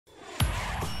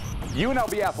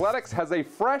UNLV Athletics has a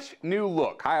fresh new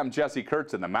look. Hi, I'm Jesse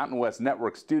Kurtz in the Mountain West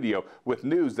Network studio with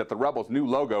news that the Rebels' new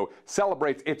logo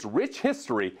celebrates its rich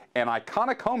history and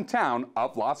iconic hometown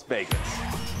of Las Vegas.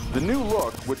 The new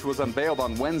look, which was unveiled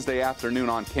on Wednesday afternoon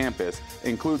on campus,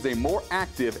 includes a more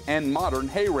active and modern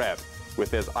Hey-Rev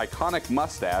with his iconic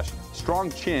mustache,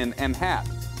 strong chin, and hat,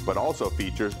 but also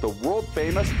features the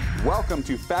world-famous Welcome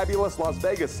to Fabulous Las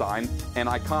Vegas sign and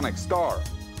iconic star,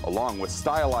 along with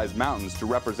stylized mountains to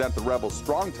represent the Rebels'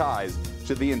 strong ties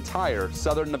to the entire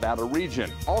southern Nevada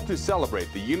region, all to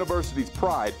celebrate the university's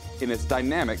pride in its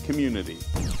dynamic community.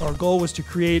 Our goal was to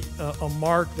create a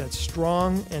mark that's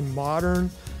strong and modern,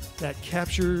 that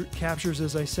captures,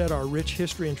 as I said, our rich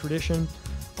history and tradition,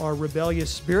 our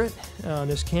rebellious spirit on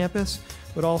this campus,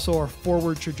 but also our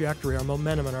forward trajectory, our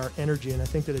momentum and our energy, and I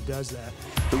think that it does that.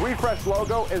 The refreshed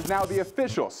logo is now the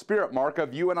official spirit mark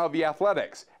of UNLV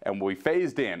Athletics and will be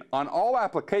phased in on all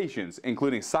applications,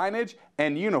 including signage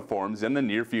and uniforms in the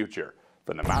near future.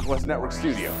 From the Mountain West Network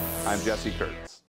studio, I'm Jesse Kurtz.